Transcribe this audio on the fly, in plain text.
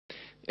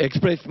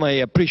express my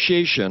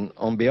appreciation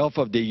on behalf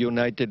of the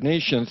United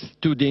Nations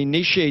to the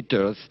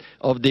initiators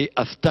of the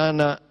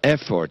Astana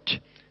effort.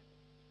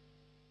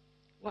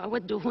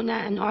 وأود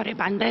هنا أن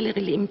أعرب عن بالغ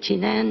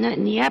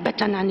الامتنان نيابة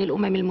عن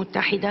الأمم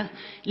المتحدة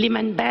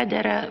لمن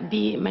بادر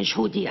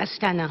بمجهود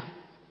أستانا.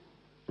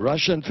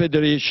 Russian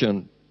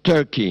Federation,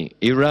 Turkey,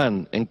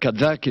 Iran and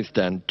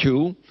Kazakhstan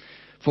too,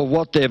 for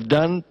what they have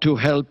done to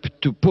help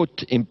to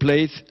put in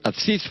place a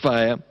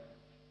ceasefire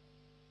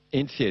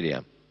in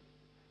Syria.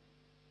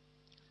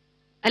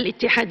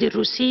 الاتحاد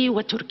الروسي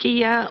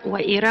وتركيا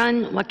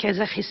وإيران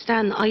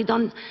وكازاخستان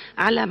أيضا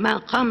على ما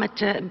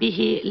قامت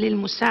به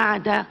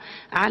للمساعدة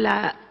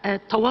على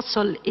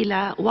التوصل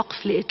إلى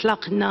وقف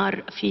لإطلاق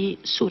النار في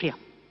سوريا.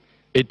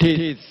 It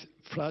is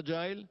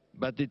fragile,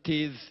 but it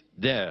is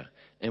there,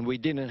 and we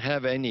didn't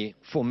have any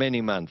for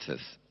many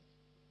months.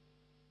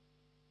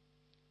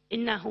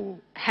 إنه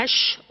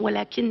هش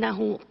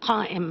ولكنه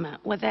قائم،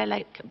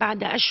 وذلك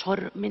بعد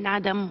أشهر من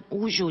عدم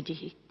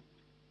وجوده.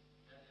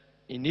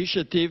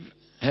 Initiative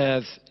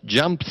has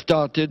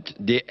jump-started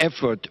the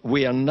effort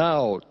we are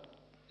now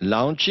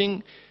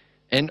launching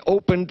and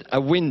opened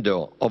a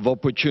window of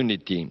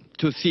opportunity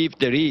to see if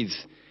there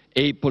is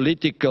a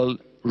political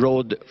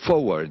road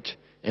forward,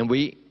 and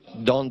we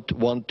don't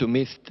want to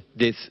miss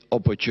this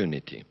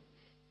opportunity.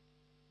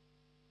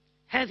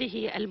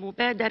 هذه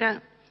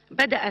المبادرة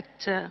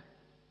بدأت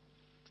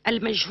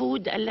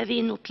المجهود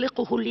الذي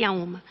نطلقه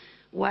اليوم،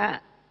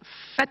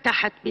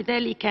 وفتحت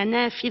بذلك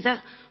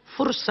نافذة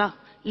فرصة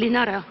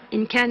لنرى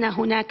إن كان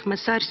هناك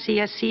مسار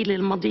سياسي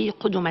للمضي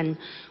قدما،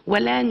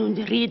 ولا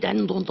نريد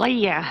أن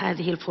نضيع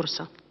هذه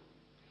الفرصة.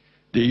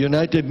 The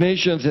United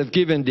Nations has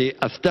given the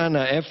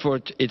Astana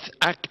effort its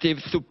active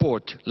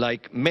support,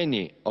 like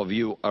many of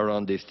you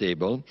around this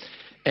table,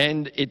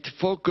 and it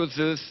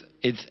focuses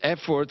its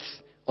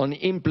efforts on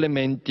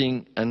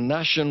implementing a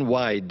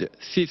nationwide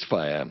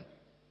ceasefire.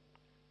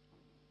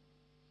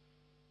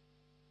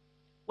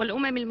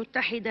 والأمم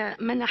المتحدة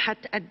منحت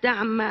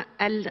الدعم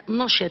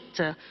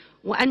النشط،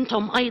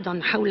 وأنتم أيضا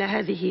حول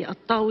هذه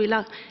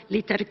الطاولة،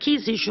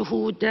 لتركيز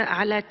الجهود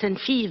على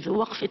تنفيذ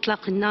وقف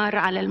إطلاق النار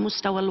على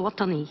المستوى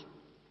الوطني.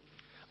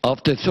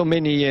 After so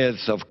many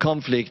years of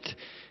conflict,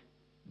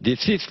 the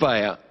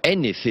ceasefire,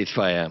 any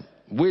ceasefire,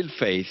 will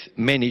face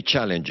many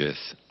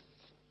challenges.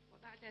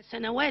 وبعد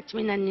سنوات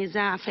من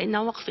النزاع فإن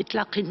وقف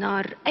إطلاق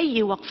النار،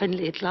 أي وقف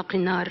لإطلاق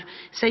النار،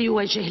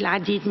 سيواجه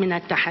العديد من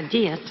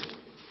التحديات.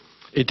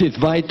 It is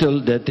vital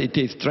that it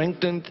is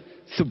strengthened,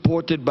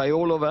 supported by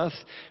all of us,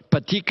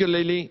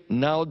 particularly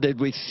now that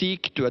we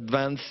seek to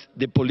advance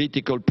the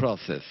political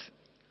process.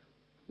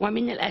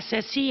 ومن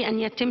الأساسي أن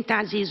يتم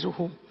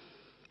تعزيزه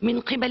من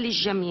قبل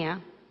الجميع،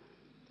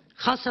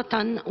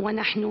 خاصة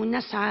ونحن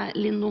نسعى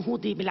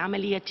للنهوض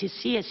بالعملية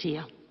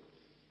السياسية.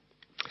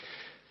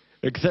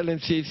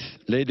 Excellencies,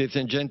 ladies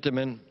and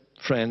gentlemen,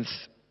 friends,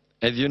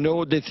 as you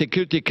know, the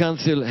Security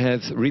Council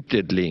has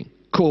repeatedly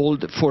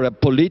called for a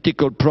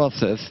political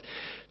process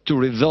to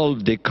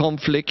resolve the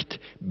conflict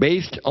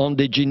based on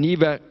the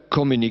Geneva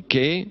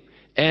Communiqué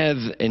as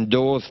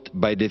endorsed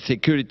by the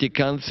Security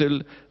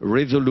Council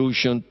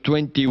Resolution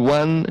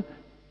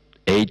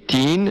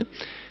 2118,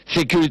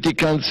 Security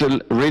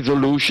Council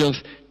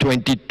Resolutions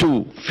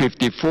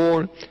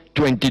 2254,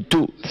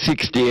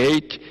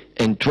 2268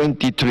 and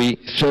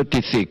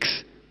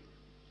 2336.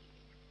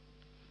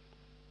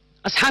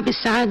 أصحاب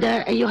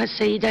السعادة، أيها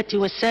السيدات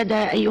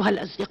والسادة، أيها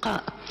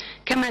الأصدقاء،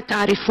 كما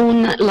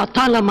تعرفون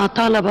لطالما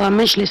طالب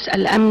مجلس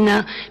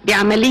الأمن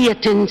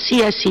بعملية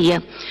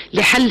سياسية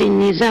لحل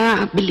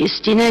النزاع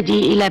بالاستناد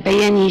إلى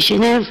بيان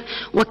جنيف،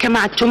 وكما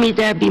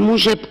اعتمد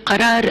بموجب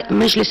قرار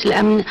مجلس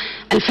الأمن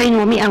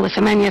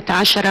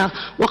 2118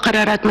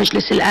 وقرارات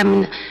مجلس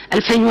الأمن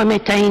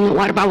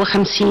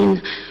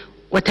 2254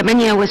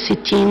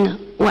 و68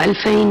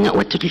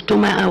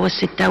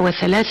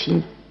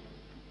 و2336.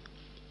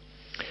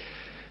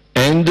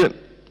 And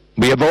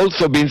we have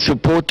also been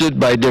supported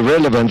by the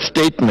relevant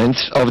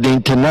statements of the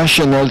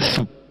International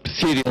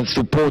Syrian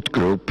Support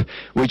Group,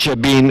 which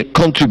have been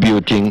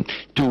contributing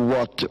to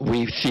what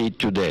we see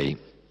today.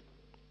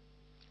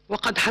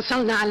 وقد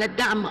حصلنا على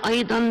الدعم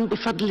أيضا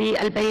بفضل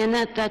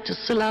البيانات ذات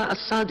الصلة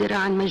الصادرة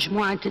عن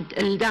مجموعة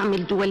الدعم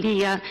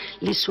الدولية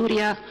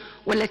لسوريا،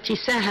 والتي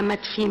ساهمت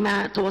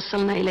فيما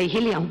توصلنا إليه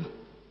اليوم.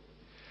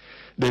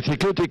 The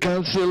Security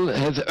Council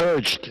has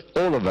urged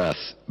all of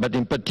us, but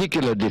in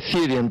particular the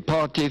Syrian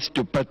parties,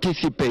 to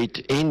participate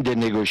in the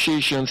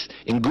negotiations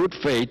in good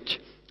faith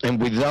and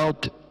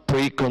without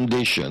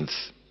preconditions.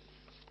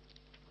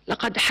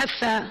 لقد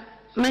حث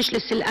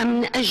مجلس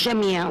الأمن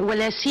الجميع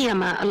ولا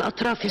سيما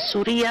الأطراف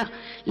السورية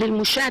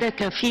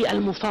للمشاركة في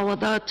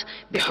المفاوضات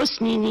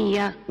بحسن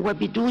نية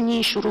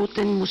وبدون شروط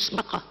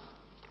مسبقة.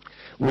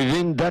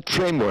 Within that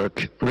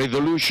framework,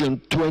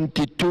 Resolution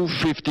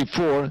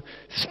 2254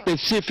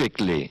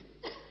 specifically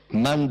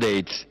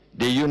mandates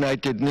the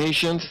United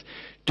Nations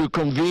to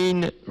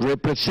convene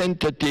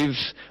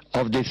representatives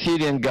of the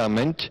Syrian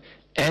government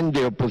and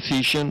the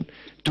opposition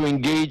to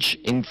engage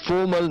in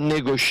formal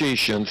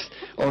negotiations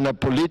on a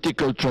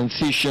political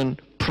transition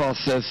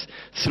process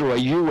through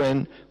a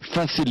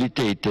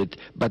UN-facilitated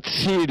but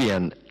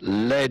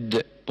Syrian-led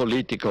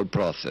political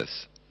process.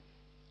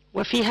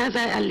 وفي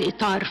هذا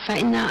الإطار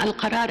فإن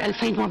القرار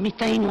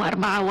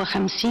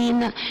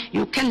 2254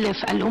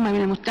 يكلف الأمم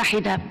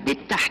المتحدة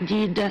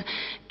بالتحديد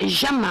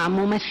جمع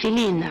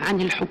ممثلين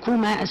عن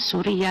الحكومة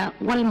السورية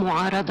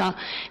والمعارضة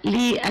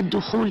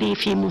للدخول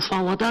في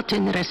مفاوضات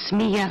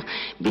رسمية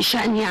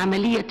بشأن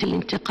عملية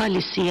الانتقال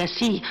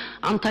السياسي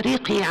عن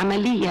طريق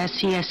عملية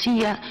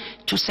سياسية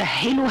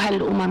تسهلها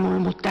الأمم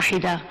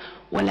المتحدة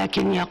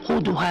ولكن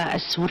يقودها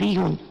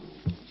السوريون.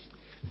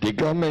 The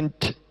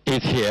government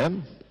is here.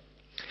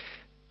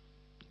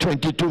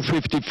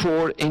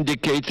 2254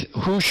 indicates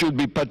who should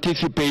be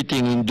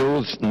participating in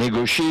those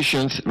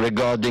negotiations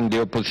regarding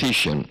the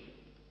opposition.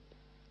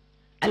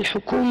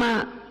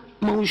 الحكومة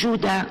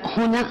موجودة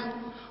هنا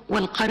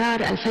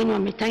والقرار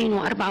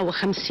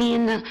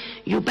 2254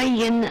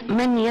 يبين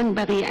من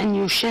ينبغي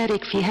أن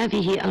يشارك في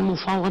هذه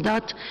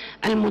المفاوضات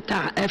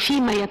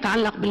فيما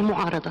يتعلق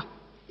بالمعارضة.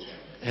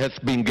 Has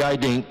been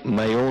guiding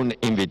my own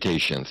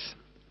invitations.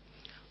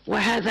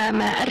 وهذا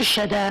ما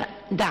أرشد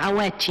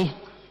دعواتي.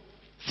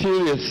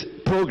 Serious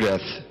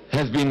progress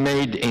has been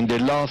made in the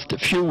last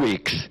few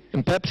weeks,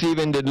 and perhaps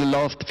even in the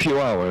last few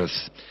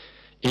hours,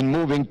 in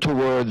moving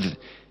towards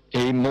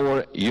a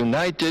more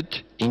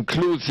united,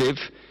 inclusive,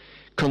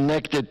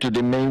 connected to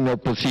the main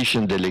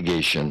opposition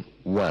delegation,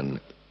 one.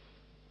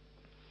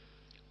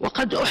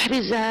 وقد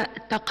أحرز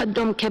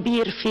تقدم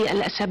كبير في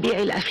الأسابيع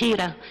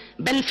الأخيرة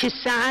بل في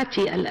الساعات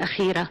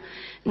الأخيرة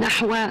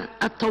نحو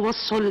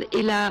التوصل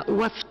إلى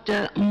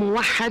وفد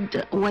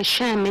موحد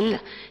وشامل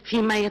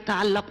فيما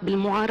يتعلق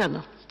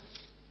بالمعارضة.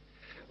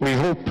 We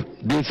hope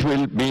this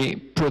will be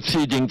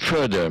proceeding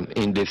further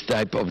in this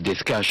type of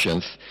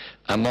discussions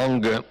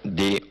among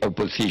the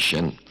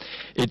opposition.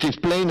 It is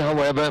plain,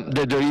 however,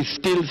 that there is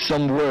still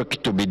some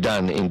work to be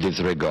done in this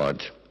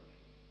regard.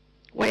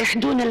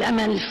 ويحدون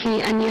الأمل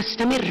في أن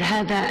يستمر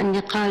هذا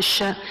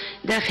النقاش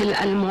داخل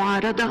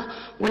المعارضة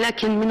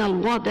ولكن من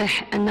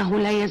الواضح أنه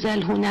لا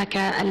يزال هناك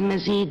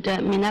المزيد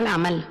من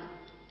العمل.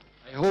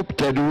 I hope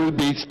that there will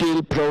be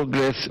still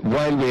progress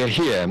while we are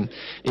here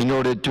in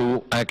order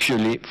to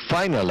actually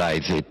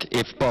finalize it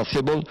if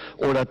possible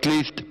or at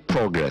least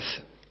progress.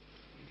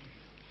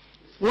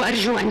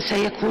 وأرجو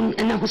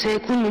أنه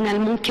سيكون من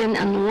الممكن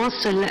أن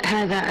نواصل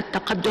هذا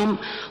التقدم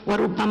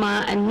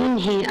وربما أن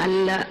ننهي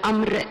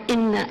الأمر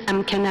إن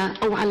أمكن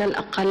أو على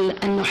الأقل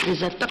أن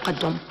نحرز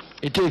التقدم.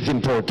 It is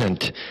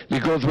important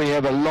because we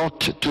have a lot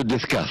to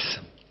discuss.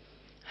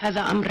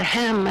 هذا أمر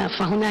هام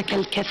فهناك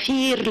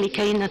الكثير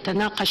لكي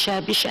نتناقش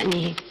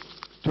بشأنه.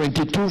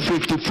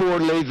 2254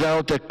 lays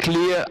out a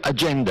clear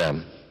agenda.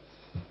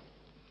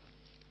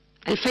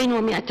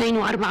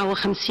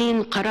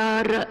 2254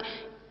 قرار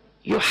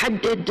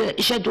يحدد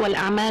جدول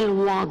أعمال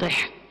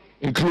واضح.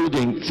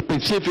 Including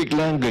specific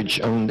language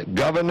on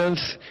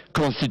governance,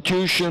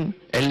 constitution,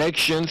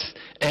 elections,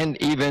 and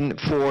even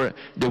for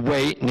the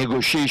way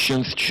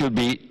negotiations should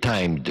be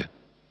timed.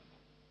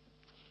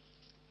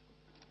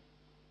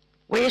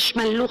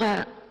 ويشمل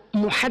لغة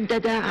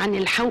محددة عن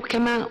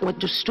الحوكمة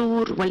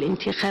والدستور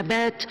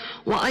والانتخابات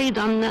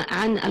وأيضا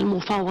عن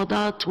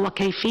المفاوضات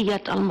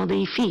وكيفية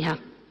المضي فيها.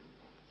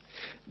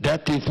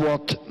 That is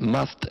what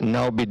must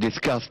now be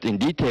discussed in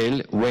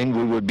detail when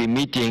we will be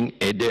meeting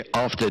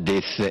after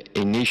this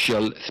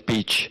initial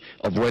speech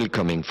of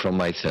welcoming from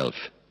myself.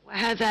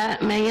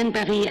 وهذا ما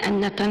ينبغي أن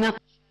نتناقش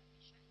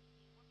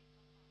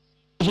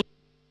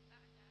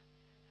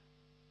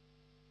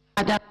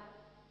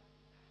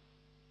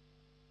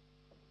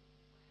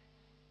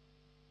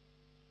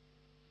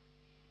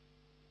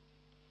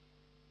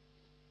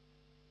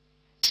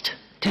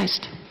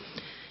تيست.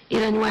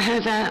 إذن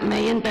وهذا ما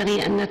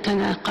ينبغي أن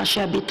نتناقش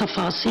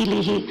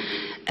بتفاصيله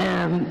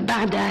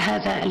بعد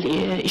هذا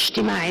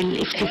الاجتماع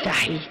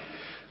الافتتاحي.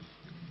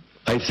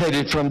 I said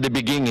it from the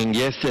beginning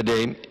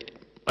yesterday,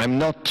 I'm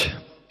not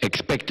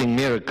expecting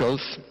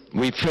miracles.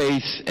 We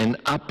face an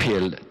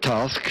uphill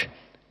task.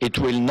 It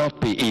will not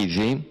be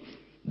easy.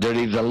 There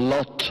is a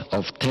lot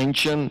of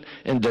tension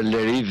and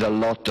there is a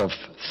lot of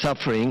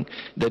suffering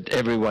that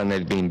everyone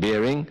has been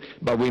bearing,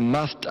 but we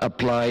must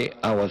apply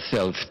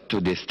ourselves to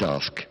this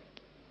task.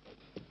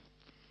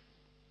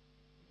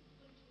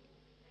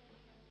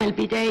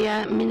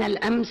 البداية من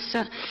الأمس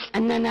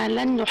أننا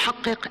لن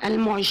نحقق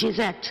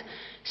المعجزات،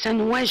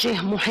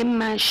 سنواجه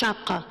مهمة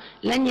شاقة،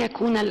 لن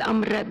يكون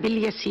الأمر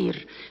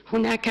باليسير،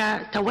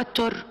 هناك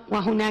توتر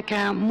وهناك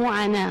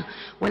معاناة،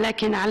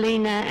 ولكن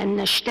علينا أن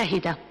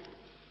نجتهد.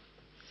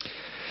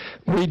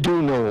 We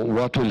do know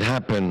what will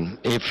happen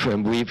if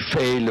we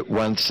fail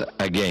once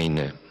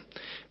again.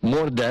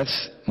 More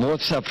deaths, more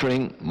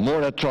suffering,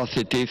 more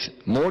atrocities,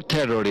 more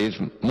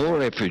terrorism, more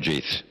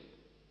refugees.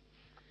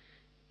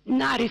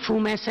 نعرف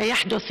ما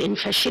سيحدث إن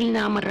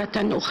فشلنا مرة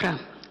أخرى،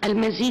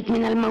 المزيد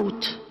من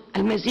الموت،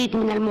 المزيد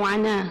من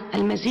المعاناة،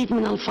 المزيد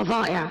من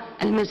الفظائع،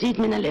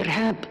 المزيد من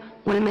الإرهاب،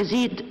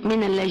 والمزيد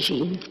من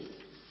اللاجئين.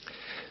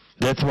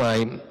 That's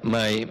why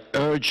my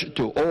urge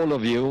to all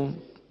of you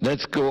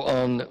let's go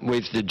on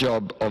with the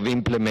job of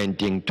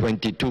implementing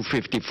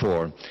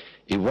 2254.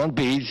 It won't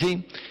be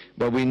easy,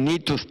 but we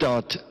need to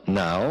start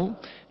now,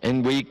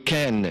 and we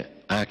can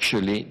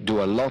actually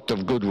do a lot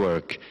of good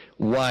work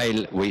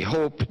while we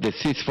hope the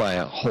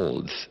ceasefire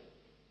holds.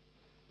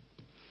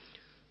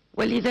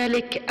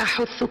 ولذلك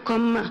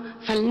أحثكم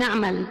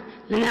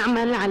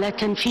فلنعمل على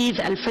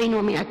تنفيذ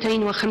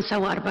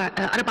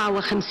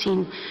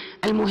 2254.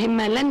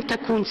 المهمة لن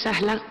تكون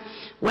سهلة،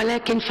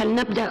 ولكن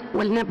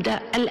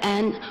ولنبدأ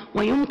الآن،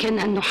 ويمكن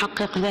أن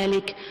نحقق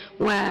ذلك،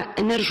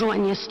 ونرجو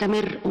أن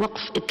يستمر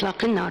وقف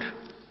إطلاق النار.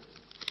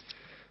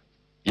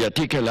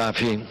 يعطيك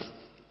العافية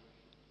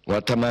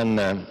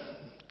وأتمنى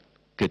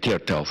كثير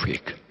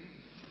توفيق إن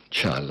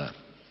شاء الله.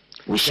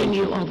 Wishing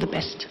you all the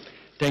best.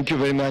 Thank you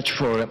very much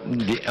for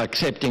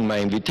accepting my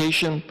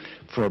invitation,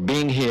 for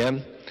being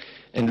here,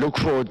 and look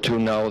forward to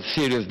now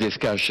serious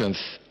discussions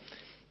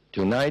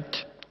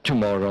tonight,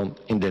 tomorrow,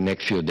 in the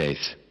next few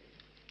days.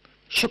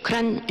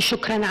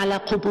 شكرا على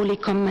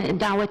قبولكم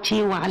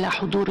دعوتي وعلى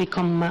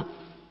حضوركم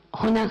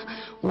هنا،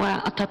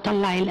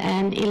 وأتطلع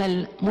الآن إلى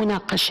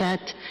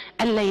المناقشات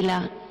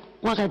الليلة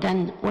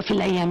وغدا وفي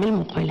الأيام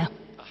المقبلة.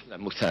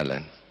 أهلا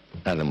وسهلا،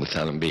 أهلا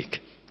وسهلا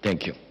بك.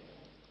 Thank you.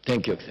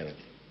 Thank you, Excellency.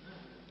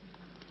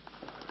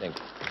 Thank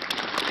you.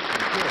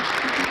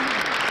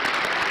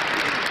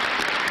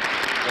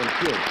 Thank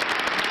you.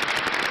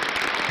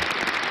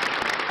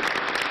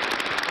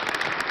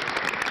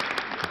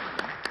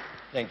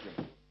 Thank you.